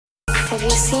Have you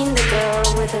seen the girl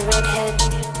with the red head?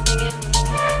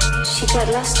 She got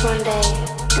lost one day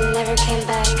and never came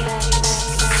back.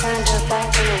 Turned her back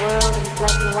on the world in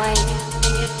black and white.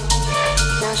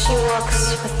 Now she walks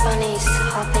with bunnies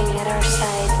hopping at her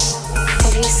side.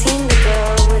 Have you seen the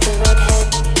girl with the red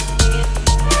head?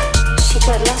 She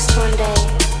got lost one day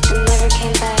and never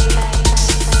came back.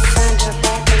 Turned her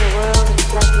back on the world in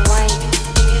black and white.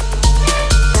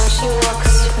 Now she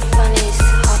walks with bunnies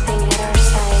hopping at her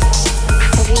side.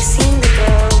 Have you seen the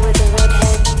girl with the red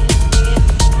head?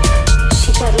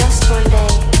 She got lost one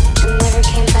day and never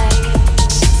came back.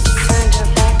 Turned her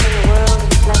back on the world in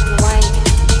black and white.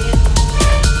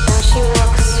 Now she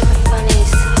walks with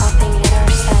bunnies hopping at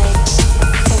her side.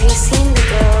 Have you seen the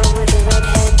girl with the red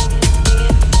head?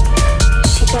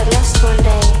 She got lost one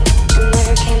day and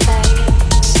never came back.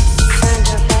 Turned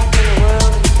her back on the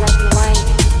world in black and white.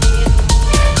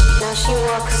 Now she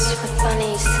walks with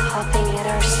bunnies hopping at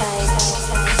her side.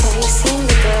 Have you seen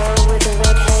the girl with the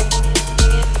red head?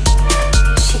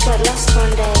 She got lost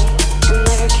one day and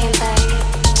never came back.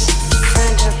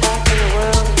 Turned her back on the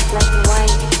world in black and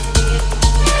white.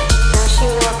 Now she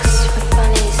walks with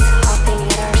bunnies hopping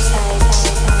at her side.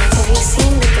 Have you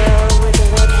seen the girl with the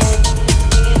red head?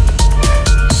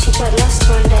 She got lost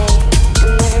one day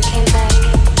and never came back.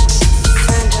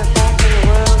 Turned her back on the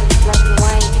world in black and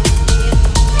white.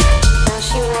 Now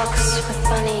she walks with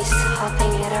bunnies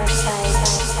hopping at her side.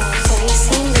 Have you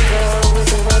seen the girl with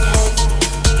the red head?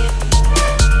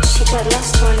 She got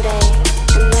lost one day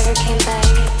and never came back.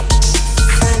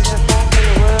 Turned her back on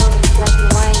the world in black and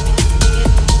white.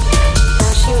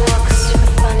 Now she walks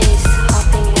with bunnies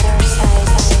hopping at her side.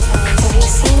 Have you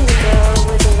seen the girl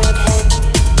with the red head?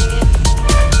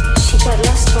 She got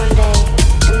lost one day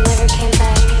and never came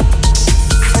back.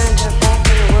 Turned her back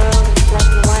on the world in black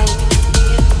and white.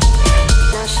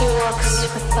 Now she walks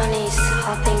with bunnies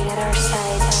hopping at her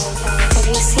side. Have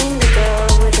you seen the girl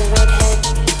with the red head?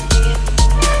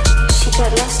 She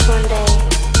got lost one day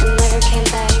and never came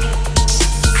back.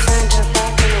 Turned her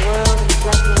back on the world in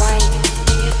black and white.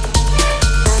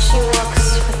 Now she walks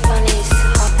with bunnies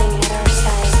hopping at her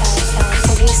side.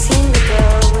 Have you seen the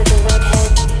girl with the red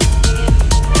head?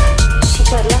 She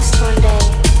got lost one day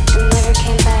and never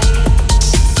came back.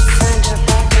 Turned her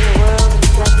back on the world in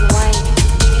black and white.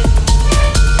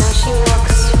 Now she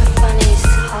walks with bunnies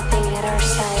hopping at her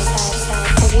side.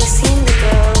 Have you seen the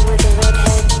girl with the red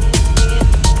head?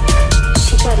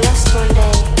 She got lost one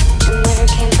day and never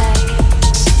came back.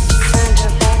 Turned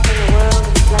her back on the world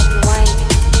in black and white.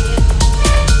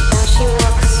 Now she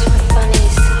walks with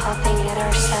bunnies hopping at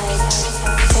her side.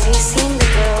 Have you seen the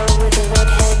girl with the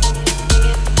red head?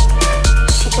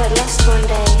 She got lost one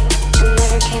day and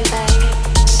never came back.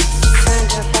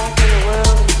 Turned her back on the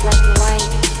world in black and white.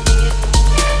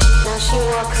 Now she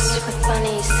walks with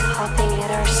bunnies hopping at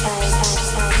her side.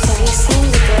 Have you seen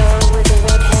the girl with the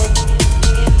red head?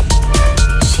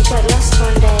 She got lost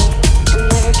one day and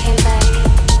never came back.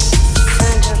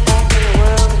 Turned her back on the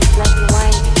world in black and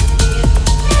white.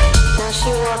 Now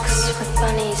she walks with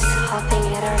bunnies hopping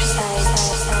at her side.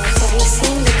 Have you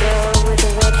seen the girl with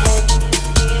the red head?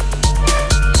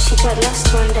 She got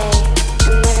lost one day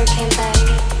and never came back.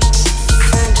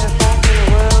 Turned her back on the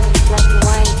world in black and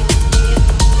white.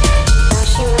 Now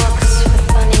she walks with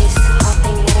bunnies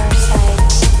hopping at her side.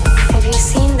 Have you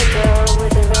seen the girl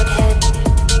with the red head?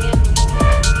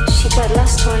 She got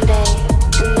lost one day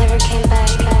and never came back.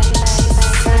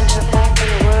 Turned her back on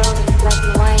the world in black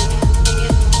and white.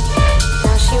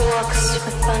 Now she walks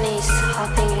with bunnies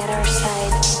hopping at her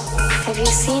side. Have you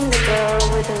seen the girl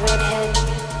with the red head?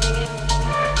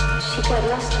 She got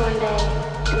lost one day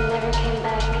and never came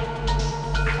back.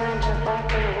 Turned her back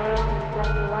on the world in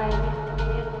black and white.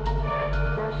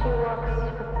 Now she walks